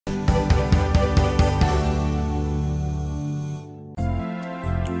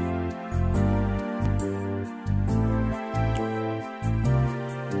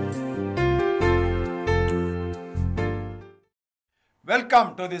Welcome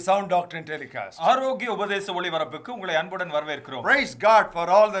to the Sound Doctrine Telecast. ஆரோக்கிய உபதேச ஒளிபரப்புக்கு உங்களை அன்புடன் வரவேற்கிறோம். Praise God for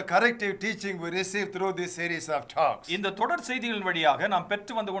all the corrective teaching we received through this series of talks. இந்த தொடர் செய்திகளின் வழியாக நாம்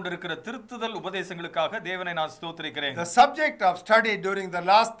பெற்று வந்து கொண்டிருக்கிற திருத்துதல் உபதேசங்களுக்காக தேவனை நான் ஸ்தோத்திரிக்கிறேன். The subject of study during the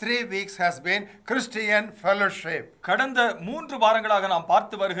last 3 weeks has been Christian fellowship. கடந்த 3 வாரங்களாக நாம்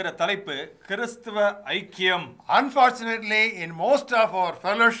பார்த்து வருகிற தலைப்பு கிறிஸ்தவ ஐக்கியம். Unfortunately, in most of our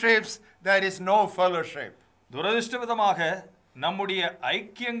fellowships there is no fellowship. துரதிர்ஷ்டவசமாக நம்முடைய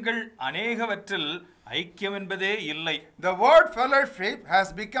ஐக்கியங்கள் அநேகவற்றில் ஐக்கியம் என்பதே இல்லை. The word fellowship has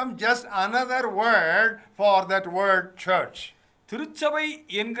become just another word for that word church. திருச்சபை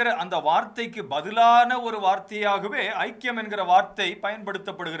என்கிற அந்த வார்த்தைக்கு பதிலான ஒரு வார்த்தையாகவே ஐக்கியம் என்கிற வார்த்தை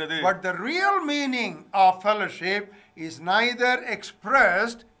பயன்படுத்தப்படுகிறது. But the real meaning of fellowship is neither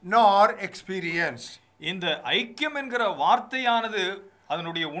expressed nor experienced. இந்த ஐக்கியம் என்கிற வார்த்தையானது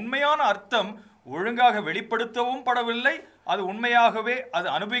அதனுடைய உண்மையான அர்த்தம் ஒழுங்காக வெளிப்படுத்தவும் படவில்லை, அது உண்மையாகவே அது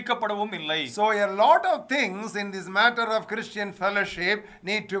அனுபவிக்கப்படவும் இல்லை. So a lot of things in this matter of Christian fellowship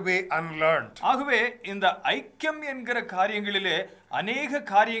need to be unlearned. ஆகவே இந்த ஐக்கியம் என்கிற காரியங்களிலே அநேக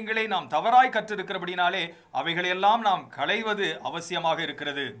காரியங்களை நாம் தவறாய் கற்றிருக்கிறபடினாலே அவைகளெல்லாம் நாம் களைவது அவசியமாக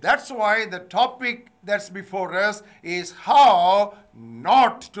இருக்கிறது. That's why the topic that's before us is how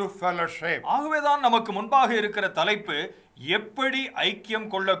not to fellowship. ஆகவேதான் நமக்கு முன்பாக இருக்கிற தலைப்பு எப்படி ஐக்கியம்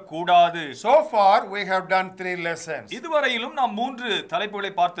கொள்ளக்கூடாது. So far we have done 3 lessons. இதுவரையிலும் நாம் 3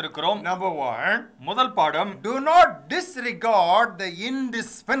 தலைப்புகளை பார்த்திருக்கிறோம். Number 1, முதல் பாடம், do not disregard the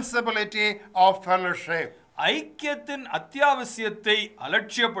indispensability of fellowship. ஐக்கியத்தின் அத்தியாவசியத்தை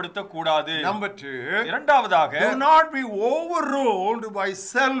அலட்சியப்படுத்த கூடாது. Number 2, இரண்டாவதாக, do not be overruled by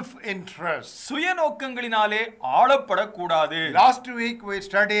self interest. சுயநோக்கங்களினாலே ஆளப்படக்கூடாது. Last week we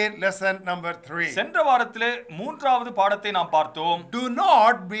studied lesson number 3. சென்ற வாரத்திலே 3வது பாடத்தை நாம் பார்த்தோம். Do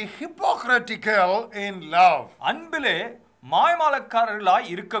not be hypocritical in love. அன்பிலே மாய்மாலக்காரர்களாய்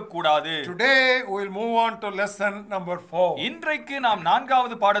இருக்கக்கூடாது. Today we will move on to lesson number 4. இன்றைக்கு நாம்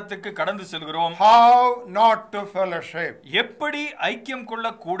 4வது பாடத்துக்கு கடந்து செல்கிறோம். How not to fellowship. எப்படி ஐக்கியம்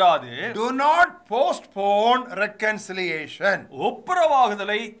கொள்ளக்கூடாது. Do not postpone reconciliation.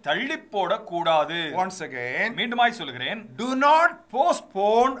 ஒப்புரவாகுதலை தள்ளி போடக்கூடாது. Once again, மீண்டுமாய் சொல்கிறேன், do not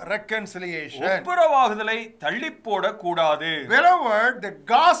postpone reconciliation. ஒப்புரவாகுதலை தள்ளி போடக்கூடாது. Beloved, the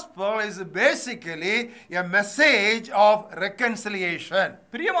gospel is basically a message of reconciliation.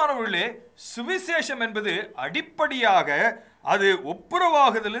 பிரியமானவர்களே, சுவிசேஷம் என்பது அடிப்படையாக அது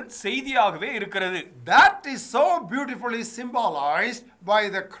ஒப்புரவாகுதலின் செய்தியாகவே இருக்கிறது. That is so beautifully symbolized by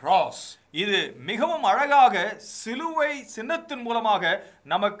the cross. இது மிகவும் அழகாக சிலுவை சின்னத்தின் மூலமாக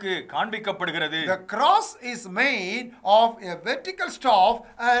நமக்கு காண்பிக்கப்படுகிறது. The cross is made of a vertical staff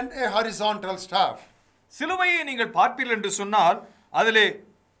and a horizontal staff. சிலுவையை நீங்கள் பார்ப்பீர்கள் என்று சொன்னால் அதிலே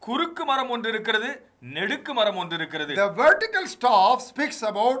குறுக்கு மரம் ஒன்று இருக்கிறது, நெடுக்கு மரம் ஒன்று இருக்கிறது. The vertical staff speaks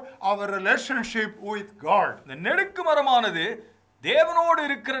about our relationship with God. இந்த நெடுக்கு மரமானது தேவனோடு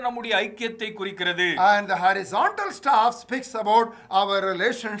இருக்கிற நம்முடைய ஐக்கியத்தை குறிக்கிறது. And the horizontal staff speaks about our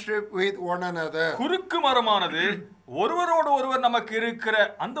relationship with one another. குறுக்கு மரமானது ஒருவரோடு ஒருவர் நமக்கு இருக்கிற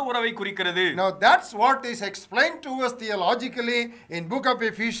அந்த உறவை குறிக்கிறது. Now that's what is explained to us theologically in book of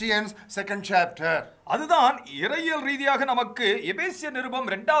Ephesians 2nd chapter. அதுதான் இறையியல் ரீதியாக நமக்கு எபேசியர் நிருபம்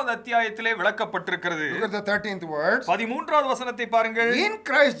 2வது அத்தியாயத்திலே விளக்கப்பட்டிருக்கிறது. Look at the 13th verse. 13வது வசனத்தை பாருங்கள். In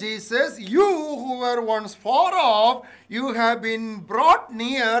Christ Jesus, you who were once far off, you have been brought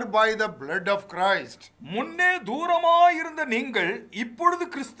near by the blood of Christ. முன்னே தூரமாய் இருந்த நீங்கள் இப்பொழுது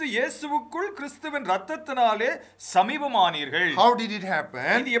கிறிஸ்து இயேசுவுக்குள் கிறிஸ்துவின் இரத்தத்தினாலே சமீபமானீர்கள். How did it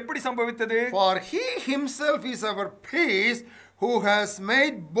happen? இது எப்படி சம்பவித்தது? For he himself is our peace, who has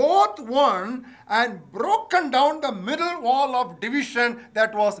made both one and broken down the middle wall of division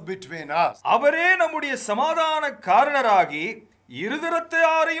that was between us. அவரே நம்முடைய சமாதான காரணராகி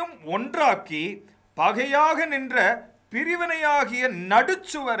இருதரத்தாரையும் ஒன்றாக்கி பகையாக நின்ற பிரிவினையாகிய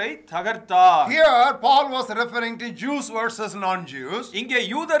நடுச்சுவரை தகர்த்தார். Here Paul was referring to Jews versus non-Jews. இங்கே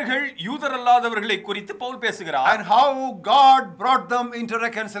யூதர்கள் யூதரல்லாதவர்களை குறித்து பவுல் பேசுகிறார். And how God brought them into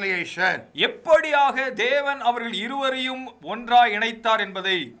reconciliation. எப்படியாக தேவன் அவர்கள் இருவரையும் ஒன்றாய் இணைத்தார்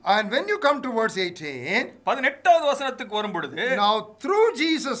என்பதை. And when you come to verse 18, 18வது வசனத்துக்கு வரும்பொழுது, now through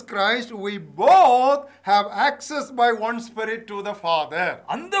Jesus Christ we both have access by one spirit to the Father.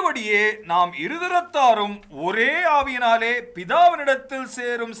 அந்தபடியே நாம் இருதரத்தாரும் ஒரே ஆவியினாலே பிதாவினிடத்தில்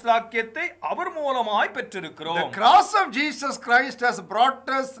சேரும் ஸ்லாக்கியத்தை அவர் மூலமாய் பெற்றிருக்கிறோம். The cross of Jesus Christ has brought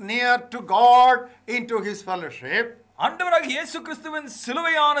us near to God into his fellowship. ஆண்டவராகிய இயேசு கிறிஸ்துவின்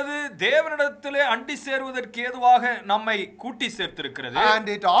சிலுவையானது தேவனிடத்திலே அண்டி சேர்வதற்கு ஏதுவாக நம்மை கூட்டி சேர்த்திருக்கிறது. And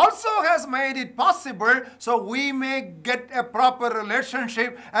it also has made it possible so we may get a proper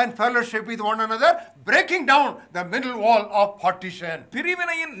relationship and fellowship with one another breaking down the middle wall of partition.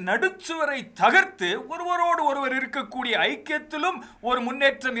 பிரிவினையின் நடுச்சுவரை தகர்த்து ஒருவரோடு ஒருவர் இருக்கக்கூடிய ஐக்கியத்திலும் ஒரு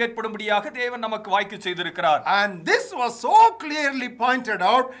முன்னேற்றம் ஏற்படும்படியாக தேவன் நமக்கு வாய்க்கு செய்திருக்கிறார். And this was so clearly pointed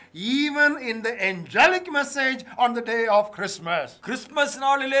out even in the angelic message on the day of Christmas. Christmas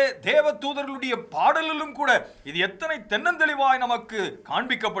நாளிலே தேவதூதர்களுடைய பாடலிலும் கூட இது எத்தனை தென்னந்தெளிவாய் நமக்கு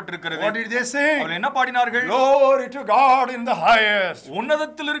காண்பிக்கப்பட்டிருக்கிறது. What did they say? அவர்கள் என்ன பாடினார்கள்? Glory to God in the highest.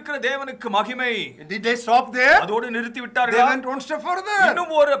 உன்னதத்தில் இருக்கிற தேவனுக்கு மகிமை. Did they stop there? அதோடு நிறுத்தி They விட்டார்கள். went one step further.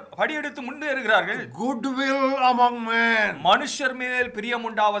 இன்னும் ஒரு படி எடுத்து முன்னேறுகிறார்கள். Goodwill among men. மனுஷர் மேல் பிரியம்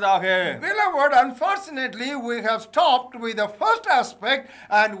உண்டாவதாக. Beloved, unfortunately we have stopped with the first aspect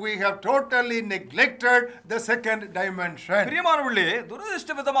and we have totally neglected the second dimension. பிரியமானவர்களே,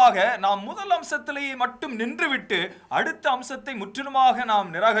 துரதிர்ஷ்டவசமாக நாம் முதல் அம்சத்திலேயே மட்டும் நின்றுவிட்டு அடுத்த அம்சத்தை முற்றிலுமாக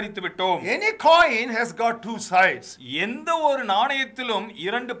நாம் நிராகரித்து விட்டோம். Any coin has got two sides. எந்த ஒரு நாணயத்திலும்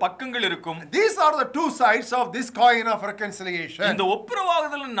இரண்டு பக்கங்கள் இருக்கும். These are the two sides of this coin of reconciliation. இந்த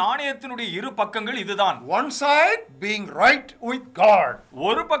ஒப்புரவாகுதல் நாணயத்தினுடைய இரு பக்கங்கள் இதுதான். One side being right with God.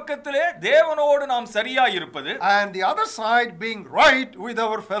 ஒரு பக்கத்திலே தேவனோடு நாம் சரியா இருப்பது. And the other side being right with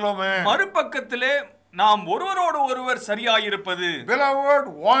our fellow man. மறுபக்கத்திலே நாம் ஒருவரோடு ஒருவர் சரியாயிருப்பது. Beloved,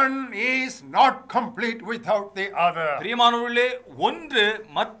 one is not complete without the other. பிரியமானவர்களே, ஒன்று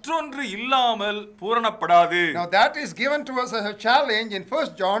மற்றொன்று இல்லாமல் பூரணப்படாது. Now that is given to us as a challenge in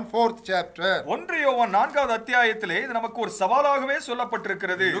 1 John 4th chapter. 1 யோவான் 4வது அத்தியாயத்திலே இது நமக்கு ஒரு சவாலாகவே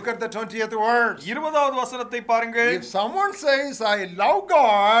சொல்லப்பட்டிருக்கிறது. Look at the 20th verse. 20வது வசனத்தை பாருங்கள். If someone says I love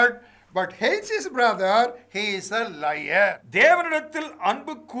God but hates his brother, he is a liar. தேவனிடத்தில்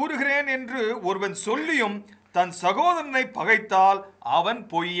அன்பு கூறுகிறேன் என்று ஒருவன் சொல்லியும் தன் சகோதரனை பகைத்தால் அவன்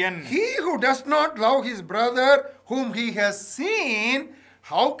பொய்யன். He who does not love his brother whom he has seen,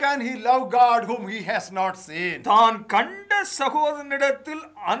 how can he love God whom he has not seen? தான் கண்ட சகோதரனிடத்தில்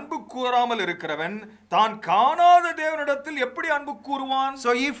அன்பு கூறாமல் இருக்கிறவன் தான் காணாத தேவனிடத்தில் எப்படி அன்பு கூறுவான்?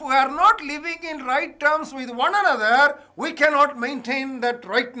 So if we are not living in right terms with one another, we cannot maintain that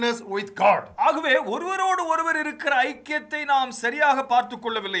rightness with God. ஆகவே ஒருவரோடு ஒருவர் இருக்கிற ஐக்கியத்தை நாம் சரியாக பார்த்துக்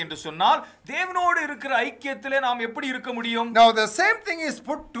கொள்ளவில்லை என்று சொன்னால் தேவனோடு இருக்கிற ஐக்கியத்திலே நாம் எப்படி இருக்க முடியும்? Now the same thing is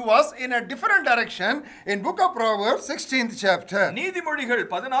put to us in a different direction in book of Proverbs 16th chapter. நீதிமொழிகள்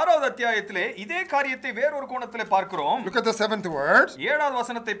 16வது அத்தியாயத்திலே இதே காரியத்தை வேறொரு கோணத்திலே பார்க்கிறோம். Look at the 7th verse. 7வது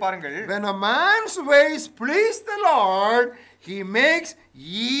வசனத்தை பாருங்கள். When a man's ways please the Lord, he makes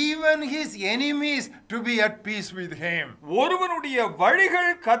even his enemies to be at peace with him. ஒருவனுடைய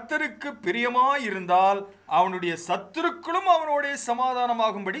வழிகள் கர்த்தருக்கு பிரியமாய் இருந்தால் அவனுடைய சத்துருக்களும் அவனோட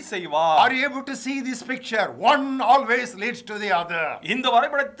சமாதானமாகும்படி செய்வார். Are you able to see this picture? One always leads to the other. இந்த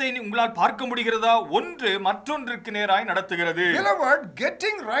வரைபடத்தை உங்களால் பார்க்க முடிகிறதா? ஒன்று மற்றொன்றுக்கு நேராய் நடத்துகிறது. Beloved,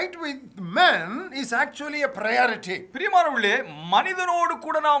 getting right with men is actually a priority. பிரியமானவர்களே, மனிதனோடு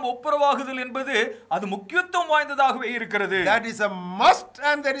கூட நாம் ஒப்புரவாகுதல் என்பது அது முக்கியத்துவம் வாய்ந்ததாகவே இருக்கிறது. That is a must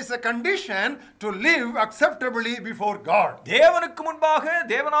and there is a condition to live acceptably before God. தேவனுக்கு முன்பாக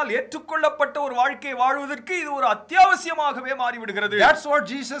தேவனால் ஏற்றுக்கொள்ளப்பட்ட ஒரு வாழ்க்கை வாழ்வதற்கு இது ஒரு அத்தியாவசியமாகவே மாறிவிடுகிறது. That's what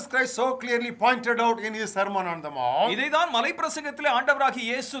Jesus Christ so clearly pointed out in his sermon on the mount. இதைதான் மலை பிரசங்கத்திலே ஆண்டவராகிய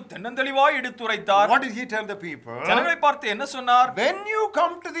இயேசு தென்னந்தெளிவாய் எடுத்துரைத்தார். What did he tell the people? ஜனங்களை பார்த்து என்ன சொன்னார்? When you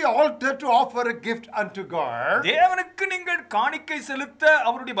come to the altar to offer a gift unto God, தேவனுக்கு நீங்கள் காணிக்கை செலுத்த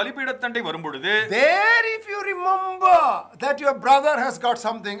அவருடைய பலிபீடத்தண்டை வரும்பொழுது, there if you remember that your brother has got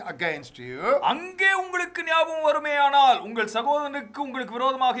something against you, அங்கே உங்களுக்கு ஞாபகம் வருமேயானால் உங்கள் சகோதரனுக்கு உங்களுக்கு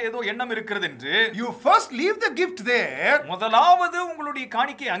விரோதமாக ஏதோ எண்ணம் இருக்கிறது என்று, you first leave the gift there. முதலாவது உங்களுடைய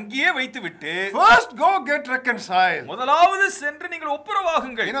காணிக்கை அங்கேயே வைத்துவிட்டு, First go get reconciled. முதலாவது சென்று நீங்கள்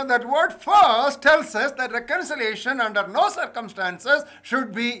ஒப்புரவாகுங்கள். You know that word first tells us that reconciliation under no circumstances should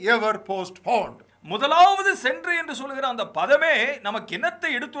be ever postponed. முதலாவது சென்று என்று சொல்லுகிற அந்த பதமே நமக்கு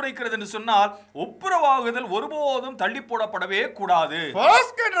என்னத்தை எடுத்துரைக்கிறது என்று சொன்னால் ஒப்புரவாகுதல் ஒருபோதும் தள்ளி போடப்படவே கூடாது.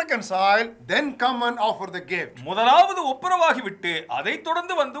 First get reconciled, then come and offer the gift. முதலாவது ஒப்புரவாகி விட்டு அதை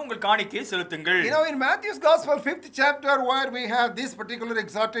தொடர்ந்து வந்து உங்கள் காணிக்கையை செலுத்துங்கள். You know, in Matthew's Gospel 5th chapter where we have this particular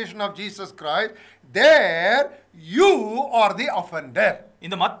exhortation of Jesus Christ, there you are the offender.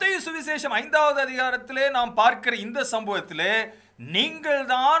 இந்த மத்தேயு சுவிசேஷம் 5வது அதிகாரத்திலே நாம் பார்க்கிற இந்த சம்பவத்திலே நீங்கள்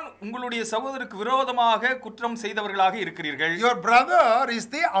தான் உங்களுடைய சகோதரருக்கு விரோதமாக குற்றம் செய்தவர்களாக இருக்கிறீர்கள். Your brother is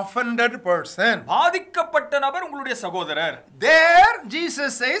the offended person. பாதிக்கப்பட்ட நபர் உங்களுடைய சகோதரர். There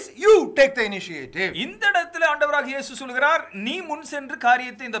Jesus says you take the initiative. இந்த இடத்துல ஆண்டவராகிய இயேசு சொல்கிறார், நீ முன் சென்று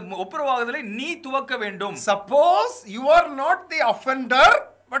காரியத்தை இந்த ஒப்புரவாகுதலை நீ துவக்க வேண்டும். Suppose you are not the offender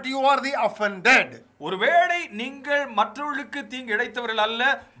but you are the offended. ஒருவேளை நீங்கள் மற்றவர்களுக்கு தீங்கு இழைத்தவர்கள் அல்ல,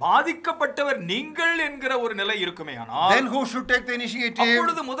 பாதிக்கப்பட்டவர் நீங்கள் என்கிற ஒரு நிலை இருக்குமேயானால், then who should take the initiative?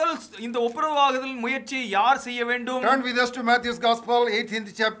 அப்பொழுது முதல் இந்த ஒப்புரவாகுதல் முயற்சியை யார் செய்ய வேண்டும்? Turn with us to Matthew's Gospel,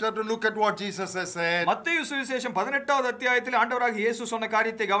 18th chapter, to look at what Jesus has said. மத்தேயு சுவிசேஷம் 18வது அத்தியாயத்தில் ஆண்டவராகிய இயேசு சொன்ன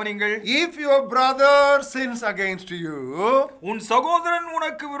காரியத்தை கவனியுங்கள். If your brother sins against you, உன் சகோதரன்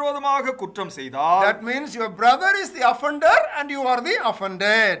உனக்கு விரோதமாக குற்றம் செய்தால், that means your brother is the offender and you are the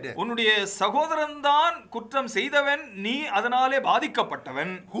offended. உன்னுடைய சகோதரன் தான் குற்றம் செய்தவன், நீ அதனாலே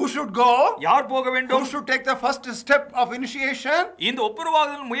பாதிக்கப்பட்டவன். Who should go? யார் போக வேண்டும்? Who should take the first step of initiation? இந்த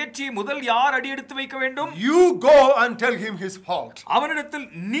ஒப்புரவாகுதல் முயற்சி முதல் யார் அடி எடுத்து வைக்க வேண்டும்? You go and tell him his fault. அவனிடத்தில்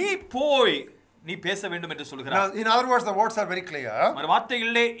நீ போய் நீ பேச வேண்டும் என்று சொல்கிறார். In other words, the words are very clear. மறு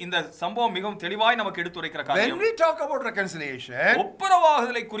வார்த்தைகளிலே இந்த சம்பவம் மிகவும் தெளிவாய் நமக்கு எடுத்துரைக்கிற காரியம். When we talk about reconciliation,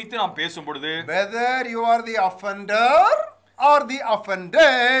 ஒப்புரவாகுதலை குறித்து நாம் பேசும் பொழுது, whether you are the offender or the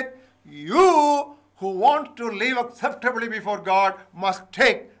offended, you who want to live acceptably before God must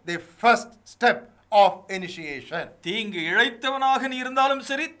take the first step of initiation. தீங்கு இழைத்தவனாக நீ இருந்தாலும்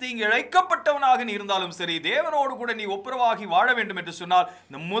சரி, தீங்கு இழைக்கப்பட்டவனாக நீ இருந்தாலும் சரி, தேவனோடு கூட நீ ஒப்புரவாகி வாழ வேண்டும் என்று சொன்னால்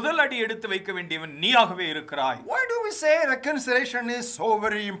இந்த முதல் அடி எடுத்து வைக்க வேண்டியவன் நீயாகவே இருக்கிறாய். Why do we say reconciliation is so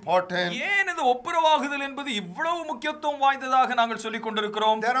very important? ஏன் இந்த ஒப்புரவாகுதல் என்பது இவ்வளவு முக்கியத்துவம் வாய்ந்ததாக நாங்கள் சொல்லிக்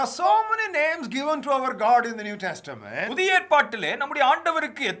கொண்டிருக்கிறோம்? There are so many names given to our God in the New Testament. புதிய ஏற்பாட்டிலே நம்முடைய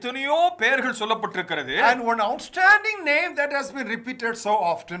ஆண்டவருக்கு எத்தனையோ பெயர்கள் சொல்லப்பட்டிருக்கிறது. And one outstanding name that has been repeated so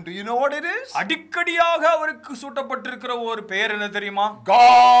often, do you know what it is? அடிக்கடியாக அவருக்கு சூட்டப்பட்டிருக்கிற ஒரு பெயர் என்ன தெரியுமா?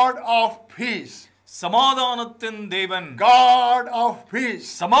 God of peace. சமாதானத்தின் தேவன். God of peace.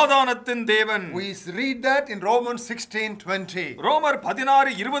 சமாதானத்தின் தேவன். We read that in Romans 16:20. ரோமர்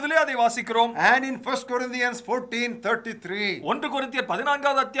 16:20 அதை வாசிக்கிறோம். And in 1 Corinthians 14:33. 1 கொரிந்தியர்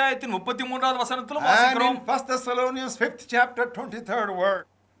 14வது அத்தியாயத்தின் 33வது வசனத்திலும் And வாசிக்கிறோம். in 1 Thessalonians 5th chapter 23rd word.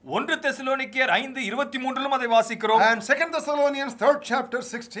 1 தெசலோனிக்கேயர் 5:23 அதை வாசிக்கிறோம். And 2 Thessalonians 3rd chapter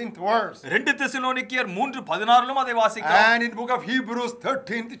 16th verse. 2 தெசலோனிக்கேயர் 3:16 அதை வாசிக்கிறோம். And in book of Hebrews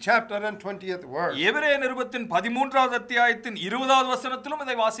 13th chapter and 20th verse. எபிரேய நிருபத்தின் 13வது அத்தியாயத்தின் 20வது வசனத்திலும்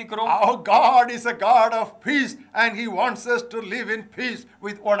அதை வாசிக்கிறோம். Our God is a God of peace and he wants us to live in peace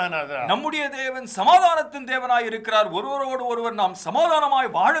with one another. நம்முடைய தேவன் சமாதானத்தின் தேவனாய் இருக்கிறார். ஒருவரோடு ஒருவர் நாம்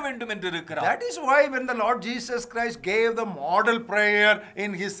சமாதானமாய் வாழ வேண்டும் என்று இருக்கிறார். That is why when the Lord Jesus Christ gave the model prayer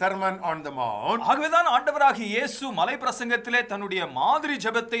in his sermon on the mount, ஆகவேதான் ஆண்டவராகிய இயேசு மலை பிரசங்கத்திலே தன்னுடைய மாதிரி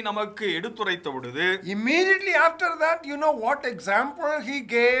ஜெபத்தை நமக்கு எடுத்துரைத்த பொழுது, immediately after that, you know what example he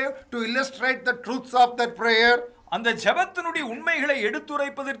gave to illustrate the truths of that prayer? அந்த ஜெபத்தினுடைய உண்மைகளை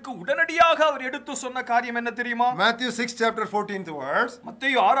எடுத்துரைப்பதற்கு உடனடியாக அவர் எடுத்து சொன்ன காரியம் என்ன தெரியுமா? Matthew 6 chapter 14th verse.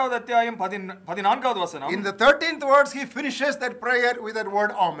 மத்தேயு 6வது அத்தியாயம் 14வது வசனம். In the 13th verse he finishes that prayer with that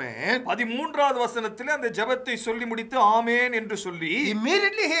word amen. 13வது வசனத்திலே அந்த ஜெபத்தை சொல்லி முடித்து ஆமென் என்று சொல்லி,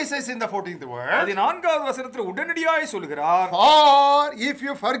 Immediately he says in the 14th verse, 14வது வசனத்தில் உடனடியாக சொல்கிறார், For if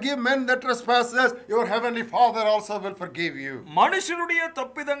you forgive men their trespasses, your heavenly Father also will forgive you. மனுஷருடைய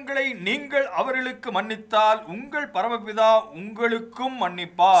தப்பிதங்களை நீங்கள் அவர்களுக்கு மன்னித்தால் உங்கள் பரமபிதா உங்களுக்கும்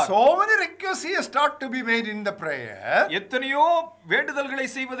மன்னிப்பார். So many requests he start to be made in the prayer. எத்தனையோ வேண்டுதல்களை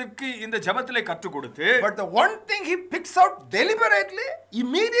செய்வதற்கு இந்த ஜெபத்திலே கற்றுக் கொடுத்து, But the one thing he picks out deliberately,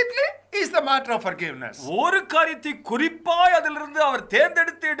 immediately, is the matter of forgiveness. ஒரு காரியத்தை குறிப்பாய் அதிலிருந்து அவர்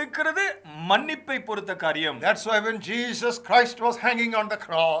தேர்ந்தெடுத்து எடுக்கிறது மன்னிப்பை பொறுத்த காரியம். That's why when Jesus Christ was hanging on the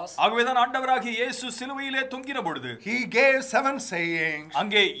cross, ஆகவேதான் ஆண்டவராகிய இயேசு சிலுவையிலே தொங்கின பொழுது he gave 7 sayings.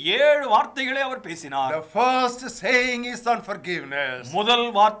 அங்கே 7 வார்த்தைகளை அவர் பேசினார். The first saying is on forgiveness. முதல்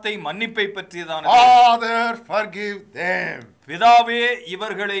வார்த்தை மன்னிப்பை பற்றியதானது. Father, forgive them. பிதாவே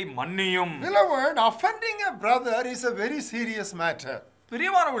இவர்களை மன்னியும். Beloved, offending a brother is a very serious matter.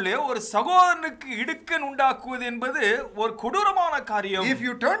 பிரியமானவர்களே, ஒரு சகோதரனுக்கு இடுக்கண் உண்டாக்குவது என்பது ஒரு கொடூரமான காரியம். If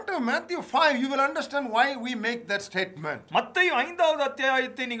you turn to Matthew 5, you will understand why we make that statement. மத்தேயு 5வது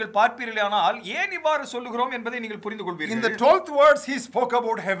அத்தியாயத்தை நீங்கள் பார்ப்பீர்களானால் ஏன் இவ்வாறு சொல்லுகிறோம் என்பதை நீங்கள் புரிந்து கொள்வீர்கள். In the 12th verse he spoke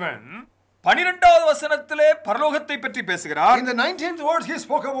about heaven. 12வது வசனத்திலே பரலோகத்தை பற்றி பேசுகிறார். In the 19th verse he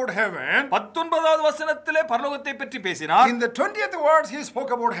spoke about heaven. 19வது வசனத்திலே பரலோகத்தை பற்றி பேசினார். In the 20th verse he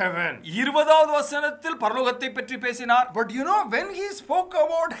spoke about heaven. 20வது வசனத்தில் பரலோகத்தை பற்றி பேசினார். But you know when he spoke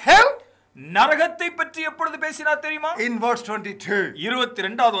about hell, நரகத்தை பற்றி எப்பொழுது பேசினார் தெரியுமா? in verse 22.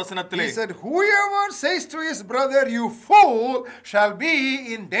 22வது வசனத்திலே He said, whoever says to his brother, you fool, shall be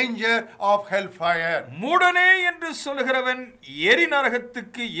in danger of hellfire. மூடனே என்று சொல்கிறவன் எரி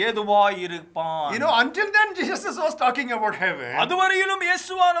நரகத்துக்கு ஏதுவாய் இருப்பான். You know, until then Jesus was talking about heaven. அதுவரையிலும்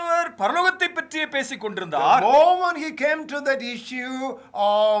இயேசுவானவர் பரலோகத்தை பற்றியே பேசிக் The கொண்டிருந்தார். moment he came to that issue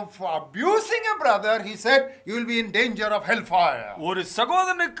of abusing a brother, he said, you will be in danger of hellfire. ஒரு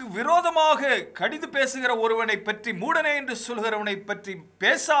சகோதரனுக்கு விரோதமாக விதமாக கடிந்து பேசுகிற ஒருவனை பற்றி, மூடனே என்று சொல்கிறவனை பற்றி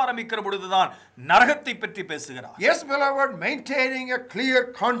பேச ஆரம்பிக்கிற பொழுதுதான் நரகத்தை பற்றி பேசுகிறார். Yes, beloved, maintaining a clear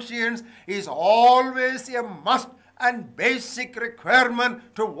conscience is always a must and basic requirement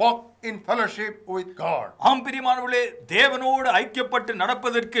to walk in fellowship with God. ஆம் பிரியமானவர்களே, தேவனோடு ஐக்கியப்பட்டு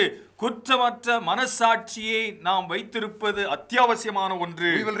நடப்பதற்கு குற்றமற்ற மனசாட்சியை நாம் வைத்திருப்பது அத்தியாவசியமான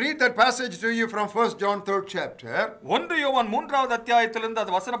ஒன்று. We will read that passage to you from 1 John 3rd chapter. 1 யோவான் 3வது அத்தியாயத்திலிருந்து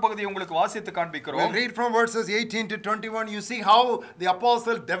அந்த வசன பகுதியை உங்களுக்கு வாசித்து காண்பிக்கிறோம். We'll read from verses 18 to 21. You see how the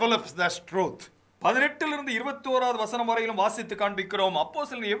apostle develops this truth. 18 21 வசனம் வரையிலும் வாசித்து காண்பிக்கிறோம்.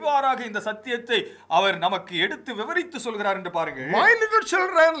 அப்போஸ்தலன் எவ்வாறாக இந்த சத்தியத்தை அவர் நமக்கு எடுத்து விவரித்து சொல்கிறார் என்று பாருங்கள். My little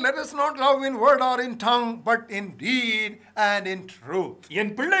children, let us not love in word or in tongue, but in deed and in truth.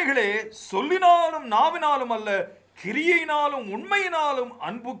 என் பிள்ளைகளே, சொல்லினாலும் நாவினாலும் அல்ல, கிரியையினாலும் உண்மையினாலும்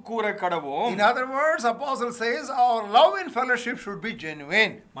அன்பு கூற கடவோம். In other words, apostle says our love in fellowship should be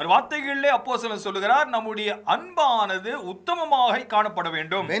genuine. மறு வார்த்தைகளிலே அப்போஸ்தலன் சொல்கிறார், நம்முடைய அன்பானது உத்தமமாக காணப்பட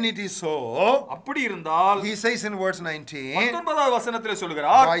வேண்டும். When it is so, அப்படி இருந்தால் he says in verse 19, 19வது வசனத்திலே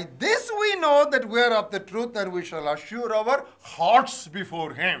சொல்கிறார், by this we know that we are of the truth and we shall assure our hearts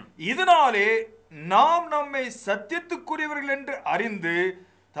before him. இதனாலே நாம் நம்மை சத்தியத்துக்குரியவர்கள் என்று அறிந்து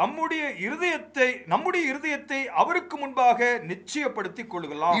நம்முடைய இருதயத்தை அவருக்கு முன்பாக நிச்சயப்படுத்திக்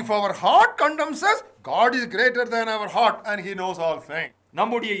கொள்ளுகிறோம். If our heart condemns us, God is greater than our heart and he knows all things.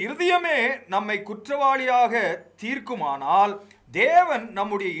 நம்முடைய இருதயமே நம்மை குற்றவாளியாக தீர்க்குமானால் தேவன்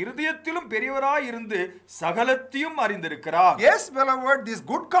நம்முடைய இருதயத்திலும் பெரியவராய் இருந்து சகலத்தையும் அறிந்திருக்கிறார். Yes, beloved, this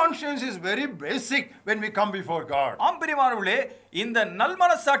good conscience is very basic when we come before God. ஆம் பிரியமானவர்களே, இந்த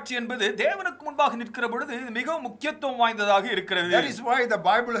நல்மனசாட்சி என்பது தேவனுக்கு முன்பாக நிற்கிற பொழுது மிகவும் முக்கியத்துவம் வாய்ந்ததாக இருக்கிறது. That is why the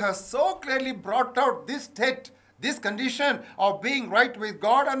Bible has so clearly brought out this state, this condition of being right with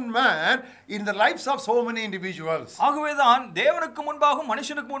God and man in the lives of so many individuals. ஆகவேதான் தேவனுக்கு முன்பாகவும்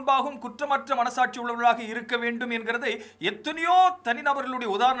மனுஷனுக்கு முன்பாகவும் குற்றமற்ற மனசாட்சி உள்ளவர்களாக இருக்க வேண்டும் என்கிறதை எத்தனையோ தனிநபர்களுடைய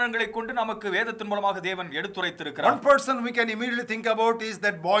உதாரணங்களை கொண்டு நமக்கு வேதத்தின் மூலமாக தேவன் எடுத்துரைத்திருக்கிறார். One person we can immediately think about is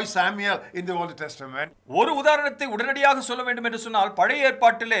that boy Samuel in the Old Testament. ஒரு உதாரணத்தை உடனடியாக சொல்ல வேண்டும் என்று சொன்னால் பழைய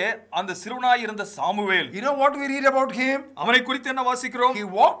ஏற்பாட்டிலே அந்த சிறுவனாய் இருந்த Samuel. You know what we read about him? அவனை குறித்து என்ன வாசிக்கிறோம்? He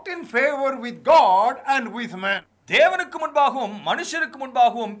walked in favor with God and with man. தேவனுக்கு முன்பாகவும் மனுஷருக்கு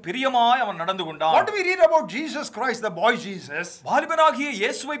முன்பாகவும் பிரியமாய் அவன் நடந்து கொண்டான். What do we read about Jesus Christ, the boy Jesus? வாலிபனாகிய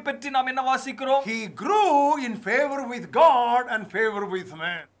இயேசுவை பற்றி நாம் என்ன வாசிக்கிறோம்? He grew in favor with God and favor with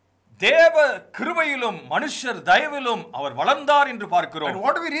man. தேவ கிருபையிலும் மனுஷர் தயவிலும் அவர் வளர்ந்தார் என்று பார்க்கிறோம். And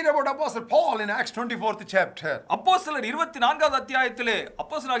what do we read about Apostle Paul in Acts 24th chapter? அப்போஸ்தலர் 24வது அத்தியாயத்திலே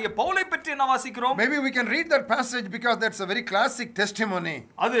அப்போஸ்தலனாகிய பவுலை பற்றி என்ன வாசிக்கிறோம்? Maybe we can read that passage because that's a very classic testimony.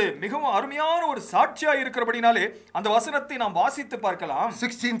 அது மிகவும் அருமையான ஒரு சாட்சியா இருக்கிறபடினாலே அந்த வசனத்தை நாம் வாசித்து பார்க்கலாம்.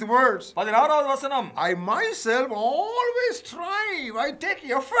 16th verse. 16வது வசனம். I myself always strive, I take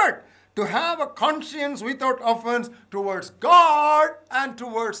effort to have a conscience without offense towards God and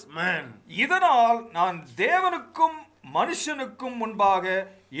towards man. இதனால் நான் தேவனுக்கும் மனுஷனுக்கும் முன்பாக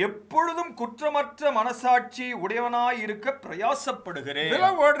எப்பொழுதும் குற்றமற்ற மனசாட்சி உடையவனாய் இருக்க பிரயாசப்படுகிறேன்.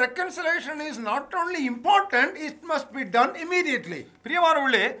 Beloved, reconciliation is not only important, it must be done immediately.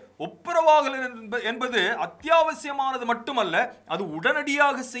 பிரியமானவர்களே, ஒப்புரவாகல் என்பது அத்தியாவசியமானது மட்டுமல்ல, அது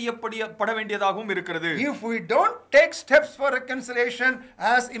உடனடியாக செய்யப்பட வேண்டியதாகவும் இருக்கிறது. If we don't take steps for reconciliation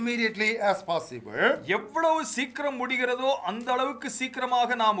as immediately as possible, எவ்வளவு சீக்கிரம் முடிகிறதோ அந்த அளவுக்கு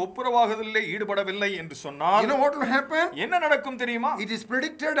சீக்கிரமாக நாம் ஒப்புரவாகுதலில் ஈடுபடவில்லை என்று சொன்னால், you know what will happen? என்ன நடக்கும் தெரியுமா? It is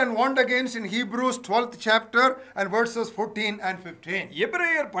predicted and warned against in Hebrews 12th chapter and verses 14 and 15.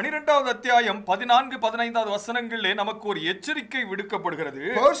 எபிரேயர் 12வது அத்தியாயம் 14 15வது வசனங்களிலே நமக்கு ஒரு எச்சரிக்கை விடுக்கப்படுகிறது.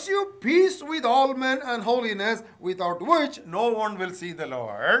 Pursue peace with all men and holiness, without which no one will see the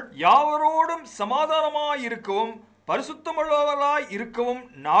Lord. யாவரோடும் சமாதானமாய் இருக்கவும் பரிசுத்தமுள்ளவர்களாய் இருக்கவும்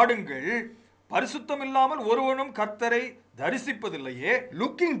நாடுங்கள், பரிசுத்தம் இல்லாமல் ஒருவனும் கர்த்தரை தரிசிப்பதில்லையே.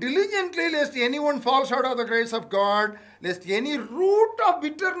 Looking diligently lest anyone fall short of the grace of God, lest any root of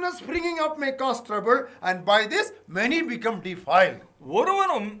bitterness springing up may cause trouble, and by this many become defiled.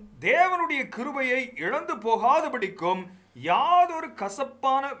 ஒருவனும் தேவனுடைய கிருபையை இழந்து போகாதபடிக்கும் யாதொரு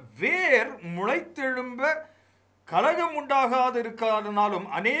கசப்பான வேர் முளைத்தெழும்ப கலகம் உண்டாகாதிருக்காதனாலும்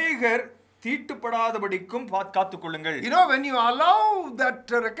அநேகர் தீட்டுப்படாதபடிக்கும் காத்துக் கொள்ளுங்கள். You know, when you allow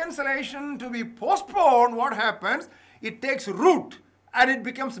that reconciliation to be postponed, what happens? It takes root and it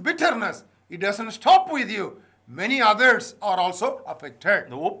becomes bitterness. It doesn't stop with you. Many others are also affected.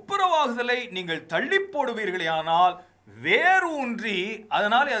 இந்த ஒப்புரவாகுதலை நீங்கள் தள்ளி போடுவீர்களேயானால் வேர் ஊன்றி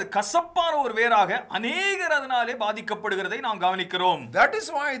அதனாலே அது கசப்பான ஒரு வேராக அநேகர் அதனாலே பாதிக்கப்படுகிறதை நாம் கவனிக்கிறோம். That is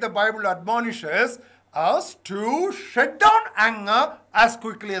why the Bible admonishes us to shut down anger as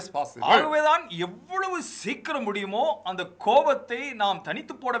quickly as possible. ஆகவேதான் எவ்வளவு சீக்கிரம் முடியுமோ அந்த கோபத்தை நாம்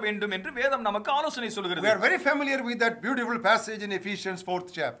தனித்து போட வேண்டும் என்று வேதம் நமக்கு ஆலோசனை சொல்கிறது. We are very familiar with that beautiful passage in Ephesians 4th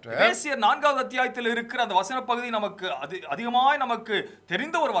chapter. எபேசியர் 4வது அத்தியாயத்தில் இருக்கிற அந்த வசன பகுதி நமக்கு அதிகமாய் நமக்கு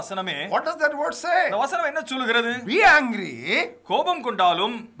தெரிந்த ஒரு வசனமே. What does that word say? அந்த வசனம் என்ன சொல்கிறது? Be angry, கோபம்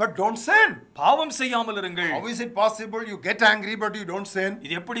கொண்டாலும் but don't sin. பாவம் செய்யாமல் இருங்கள். How is it possible you get angry but you don't sin?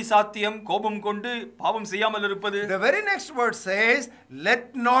 இது எப்படி சாத்தியம்? கோபம் கொண்டு பாவம் செய்யாமல் இருப்பது? The very next word says, let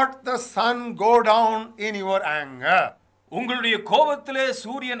not the sun go down in your anger. உங்களுடைய கோபத்திலே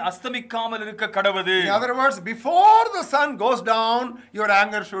சூரியன் அஸ்தமிக்காமல் இருக்க கடவது. In other words, before the sun goes down, your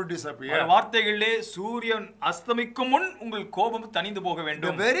anger should disappear. வார்த்தைகளிலே சூரியன் அஸ்தமிக்கும் முன் உங்கள் கோபம் தணிந்து போக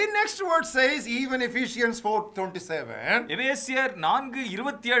வேண்டும். The very next word says, even Ephesians 4:27. எபேசியர்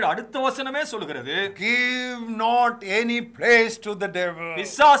 4:27 அடுத்த வசனமே சொல்கிறது. Give not any place to the devil.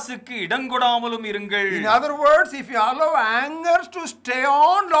 பிசாசுக்கு இடங்கொடாமலும் இருங்கள். In other words, if you allow anger to stay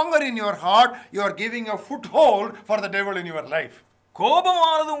on longer in your heart, you are giving a foothold for the devil in your life.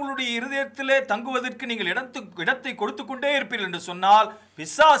 கோபமானது உங்களுடைய இருதயத்திலே தங்குவதற்கு நீங்கள் இடத்தை கொடுத்து கொண்டே இருப்பீர்கள் என்று சொன்னால்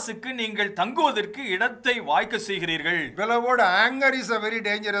பிசாசுக்கு நீங்கள் தங்குவதற்கு இடத்தை வாய்க்க செய்கிறீர்கள். Beloved, anger is a very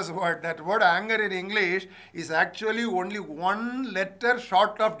dangerous word. That word anger in English is actually only one letter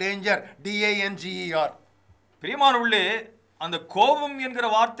short of danger. D-A-N-G-E-R. பிரியமானவர்களே, அந்த கோபம் என்கிற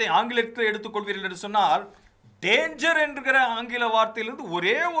வார்த்தை ஆங்கிலத்தில் எடுத்துக்கொள்வீர்கள் என்று சொன்னால் டேஞ்சர் என்கிற ஆங்கில வார்த்தையிலிருந்து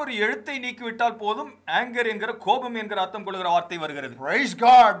ஒரே ஒரு எழுத்தை நீக்கிவிட்டால் போதும் ஆங்கர் என்கிற கோபம் என்கிற அர்த்தம் கொள்கிற வார்த்தை வருகிறது. Praise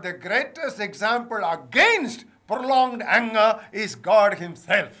God, the greatest example against prolonged anger is God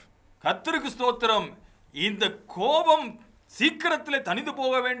himself. கர்த்தருக்கு ஸ்தோத்திரம். இந்த கோபம் சீக்கிரத்திலே தனிந்து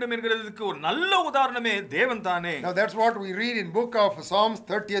போக வேண்டும் என்கிறதுக்கு ஒரு நல்ல உதாரணமே தேவன் தானே. Now that's what we read in book of Psalms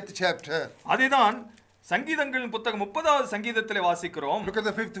 30th chapter. அதுதான் சங்கீதங்களின் புத்தகம் 30வது சங்கீதத்திலே வாசிக்கிறோம். Look at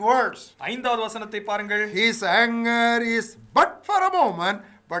the 5th verse. 5வது வசனத்தை பாருங்கள். His anger is but for a moment,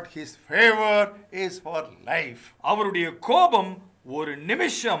 but his favor is for life. அவருடைய கோபம் ஒரு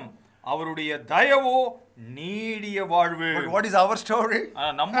நிமிஷம், அவருடைய தயவோ நீடிய வாழ்வு. But what is our story?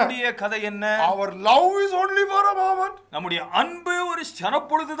 நம்முடைய கதை என்ன? Our love is only for a moment. நம்முடைய அன்பு ஒரு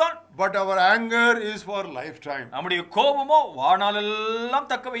க்ஷணப்பொழுதுதான். But our anger is for lifetime. நம்முடைய கோபமோ வாழ்நாளெல்லாம்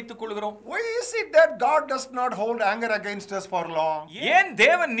தக்க வைத்துக் கொள்கிறோம். Why is it that God does not hold anger against us for long? ஏன்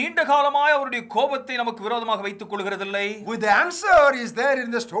தேவன் நீண்ட காலமாய் அவருடைய கோபத்தை நமக்கு விரோதமாக வைத்துக் கொள்கிறதில்லை? With the answer is there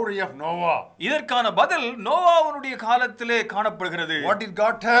in the story of Noah. இதற்கான பதில் நோவாவுடைய காலத்திலே காணப்படுகிறது. What did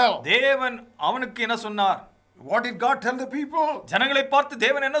God tell? தேவன் அவனுக்கு என்ன சொன்னார்? What did God tell the people? ஜனங்களை பார்த்து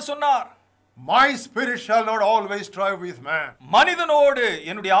தேவன் என்ன சொன்னார்? My spirit shall not always strive with man. மனிதனோடு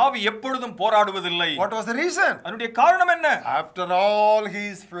என்னுடைய ஆவி எப்பொழுதும் போராடுவதில்லை. What was the reason? அதனுடைய காரணம் என்ன? After all, he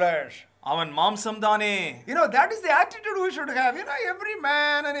is flesh. அவன் மாம்சம் தானே. That is the attitude we should have. Every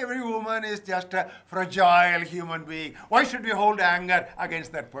man and every woman is just a fragile human being. Why should we hold anger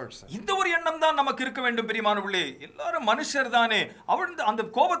against that person? இந்த ஒரு எண்ணம் தான் நமக்கு இருக்க வேண்டும் பிரியமானவர்களே. எல்லாரும் மனுஷர் தானே. அவன் அந்த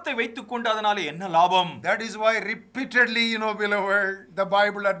கோபத்தை வைத்துக்கொண்டு அதனால என்ன லாபம்? That is why repeatedly, beloved, the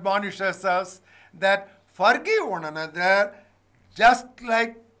Bible admonishes us that forgive one another just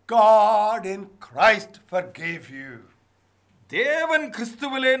like God in Christ forgave you. தேவன்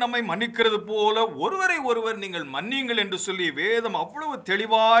கிறிஸ்துவிலே நம்மை மன்னிக்கிறது போல ஒருவரை ஒருவர் நீங்கள் மன்னியுங்கள் என்று சொல்லி வேதம் அவ்வளவு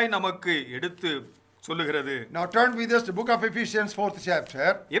தெளிவாய் நமக்கு எடுத்து சொல்லுகிறது. Now turn with us to book of Ephesians 4th chapter.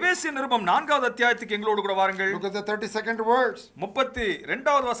 எபேசியர் நிருபம் 4வது அத்தியாயத்துக்கு எங்களோடு கூட வாருங்கள். Look at the 32nd verse.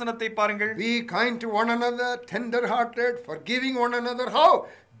 32வது வசனத்தை பாருங்கள். Be kind to one another, tender hearted, forgiving one another. How?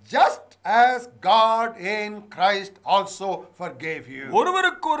 Just as God in Christ also forgave you.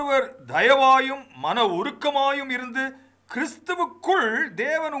 ஒருவருக்கொருவர் தயவாயும் மன உருக்கமாயும் இருந்து கிறிஸ்துவுக்குள்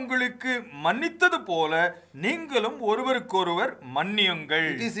தேவன் உங்களுக்கு மன்னித்தது போல நீங்களும் ஒருவருக்கொருவர் மன்னியுங்கள்.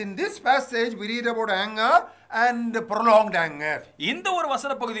 It is in this passage we read about anger and prolonged anger. இந்த ஒரு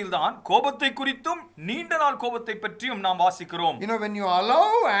வசன பகுதியில் தான் கோபத்தை குறித்தும் நீண்ட நாள் கோபத்தை பற்றியும் நாம் வாசிக்கிறோம். When you allow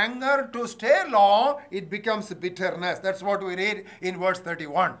anger to stay long, it becomes bitterness. That's what we read in verse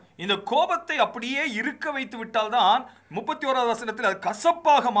 31. இந்த கோபத்தை அப்படியே இருக்க வைத்து விட்டால் தான் 31வது வசனத்தில் அது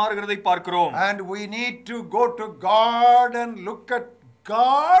கசப்பாக மாறுகிறதை பார்க்கிறோம். And we need to go to God and look at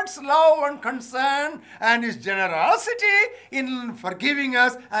God's love and concern and his generosity in forgiving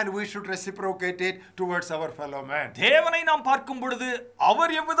us, and we should reciprocate it towards our fellow man. தேவனை நாம் பார்க்கும் பொழுது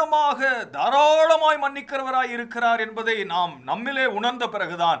அவர் எவ்விதமாக தாராளமாய் மன்னிக்கிறவராய் இருக்கிறார் என்பதை நாம் நம்மிலே உணர்ந்த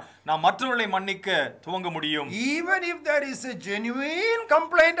பிறகுதான் நாம் மற்றவர்களை மன்னிக்க துவங்க முடியும். Even if there is a genuine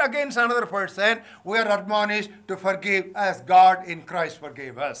complaint against another person, we are admonished to forgive as God in Christ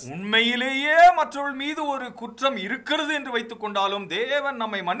forgave us. உண்மையிலேயே மற்றவர்கள் மீது ஒரு குற்றம் இருக்கிறது என்று வைத்துக் கொண்டாலும் தேவன் தேவன்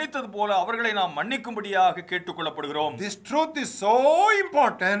நம்மை மன்னித்தது போல அவர்களை நாம் மன்னிக்கும்படியாக கேட்டுக்கொள்ளப்படுகிறோம். This truth is so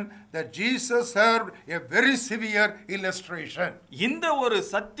important that Jesus served a very severe illustration. இந்த ஒரு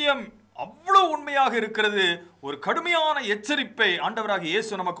சத்தியம் அவ்வளவு உண்மையாக இருக்கிறது. ஒரு கடுமையான எச்சரிப்பை ஆண்டவராகிய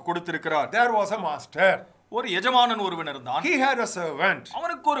இயேசு நமக்கு கொடுத்திருக்கிறார். There was a master. ஒரு எஜமானன் ஒருவன் இருந்தான். He had a servant.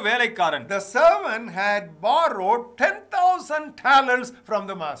 அவனுக்கு ஒரு வேலைக்காரன். The servant had borrowed 10,000 talents from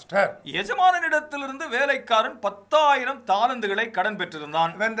the master. எஜமானனிடத்திலிருந்து வேலைக்காரன் 10,000 தாலந்துகளை கடன்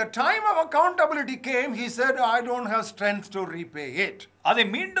பெற்றிருந்தான். When the time of accountability came, he said, I don't have strength to repay it. அதை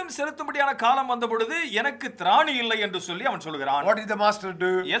மீண்டும் செலுத்தும்படியான காலம் வந்த பொழுது எனக்கு திராணி இல்லை என்று சொல்லி அவன் சொல்கிறான். What did the master do?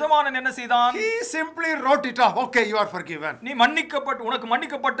 எஜமானன் என்ன செய்தான்? He simply wrote it off. Okay, you are forgiven. நீ உனக்கு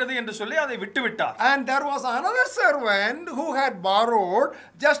மன்னிக்கப்பட்டது என்று சொல்லி அதை விட்டுவிட்டார். And there was another servant who had borrowed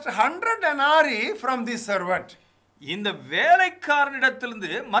just 100 denarii from this servant. இந்த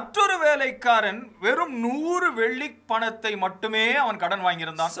வேலைக்காரனிடத்திலிருந்து மற்றொரு வேலைக்காரன் வெறும் 100 வெள்ளி பணத்தை மட்டுமே அவன் கடன்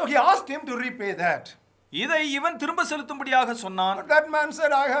வாங்கியிருந்தான். So he asked him to repay that. இதை இவன் திரும்ப செலுத்தும்படியாக சொன்னான். But that man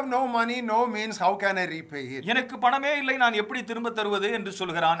said, I have no money, no means, how can I repay it? எனக்கு பணமே இல்லை, நான் எப்படி திரும்ப தருவது என்று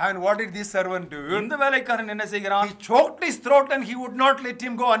சொல்கிறான். And what did this servant do? இந்த வேலைக்காரன் என்ன செய்கிறான்? He choked his throat and he would not let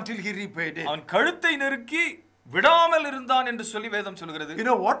him go until he repaid it. அவன் கழுத்தை நெருக்கி விடாமல் இருந்தான் என்று சொல்லி வேதம் சொல்கிறது. You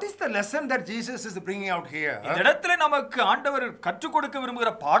know what is the lesson that Jesus is bringing out here? இந்த இடத்துல நமக்கு ஆண்டவர் கற்றுக் கொடுக்க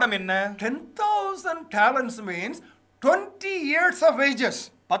விரும்புகிற பாடம் என்ன? 10,000 talents means 20 years of wages.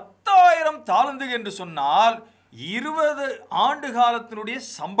 10,000 தாலந்து என்று சொன்னால் 20 ஆண்டு காலத்தினுடைய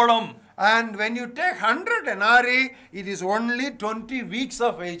சம்பளம். And when you take 100 denarii, it is only 20 weeks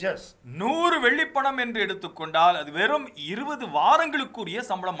of wages. 100 வெள்ளிப்பணம் என்று எடுத்துக்கொண்டால் அது வெறும் 20 வாரங்களுக்குரிய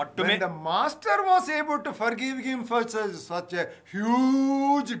சம்பளம் மட்டுமே. When the master was able to forgive him for such a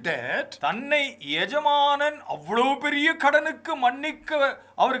huge debt, தன்னை எஜமானன் அவ்வளவு பெரிய கடனுக்கு மன்னிக்க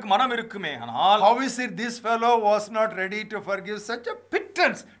அவருக்கு மனம் இருக்குமே, ஆனால் how is it this fellow was not ready to forgive such a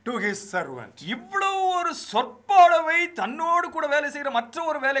pittance to his servant? இவ்வளவு ஒரு சொற்பளவை தன்னோடு கூட வேலை செய்கிற மற்ற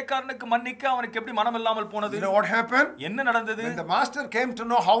ஒரு வேலைக்காரனுக்கு மன்னிக்க அவனுக்கு எப்படி மனம் இல்லாமல் போனது? You know what happened? என்ன நடந்தது? When the master came to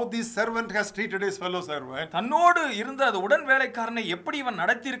know how this servant has treated his fellow servant, தன்னோடு இருந்த அந்த உடன் வேலைக்காரனை எப்படி இவன்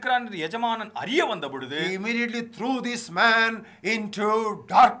நடத்தி இருக்கிறான் என்று எஜமானன் அறிய வந்த பொழுது he immediately threw this man into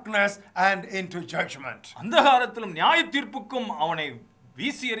darkness and into judgment. அந்தகாரத்திலும் நியாய தீர்ப்புக்கும் அவனை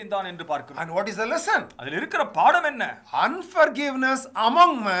வீசி எறிந்தான் என்று பார்க்கிறோம். And what is the lesson? அதில் இருக்கிற பாடம் என்ன? Unforgiveness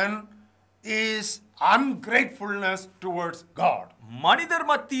among men is ungratefulness towards God. மனிதர்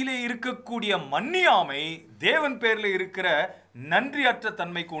மத்தியிலே இருக்கக்கூடிய மன்னியாமை தேவன் பேரில் இருக்கிற நன்றியற்ற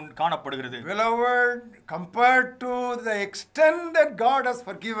தன்மைக்கு காணப்படுகிறது. Beloved, compared to the extent that God has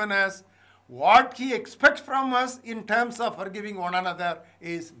forgiven us, what he expects from us in terms of forgiving one another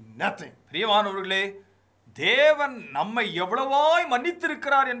is nothing. பிரியமானவர்களே, தேவன் நம்மை எவ்வளவாய்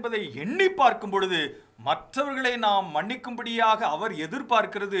மன்னித்திருக்கிறார் என்பதை எண்ணி பார்க்கும் பொழுது மற்றவர்களை நாம் மன்னிக்கும்படியாக அவர்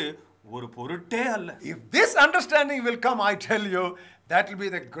எதிர்பார்க்கிறது ஒரு பொருட்டே அல்ல. If this understanding will come, I tell you, that will be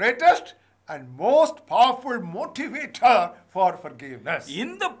the greatest and most powerful motivator for forgiveness.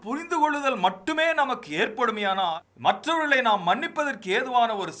 இந்த புரிந்து கொள்ளுதல் மட்டுமே நமக்கு ஏற்படுமையானால் மற்றவர்களை நாம் மன்னிப்பதற்கு ஏதுவான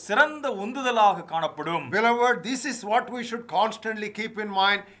ஒரு சிறந்த உந்துதலாக காணப்படும். Beloved, this is what we should constantly keep in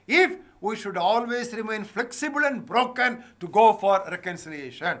mind if we should always remain flexible and broken to go for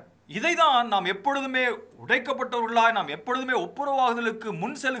reconciliation. இதைதான் நாம் எப்பொழுதுமே உடைக்கப்பட்டவர்களாய் நாம் எப்பொழுதுமே ஒப்புரவாகுதலுக்கு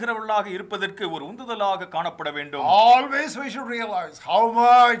முன் செல்கிறவர்களாக இருப்பதற்கு ஒரு உந்துதலாக காணப்பட வேண்டும். Always we should realize how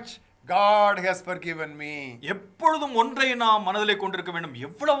much God has forgiven me. எப்பொழுதும் ஒன்றை நாம் மனதிலே கொண்டிருக்க வேண்டும்,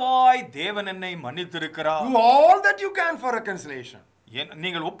 எவ்வளவாய் தேவன் என்னை மன்னித்திருக்கிறார். Do all that you can for reconciliation.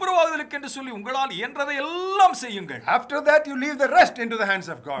 நீங்கள் ஒப்புரவாகுதலுக்கு என்று சொல்லி உங்களால் இயன்றதை எல்லாம் செய்யுங்கள். After that you leave the rest into the hands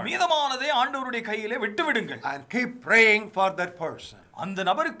of God. மீதமானதை ஆண்டவருடைய கையிலே விட்டு விடுங்கள். And keep praying for that person. அந்த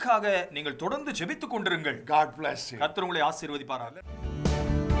நபருக்காக நீங்கள் தொடர்ந்து ஜெபித்துக் கொண்டிருங்கள். God bless you. கர்த்தர் உங்களை ஆசீர்வதிப்பாராக.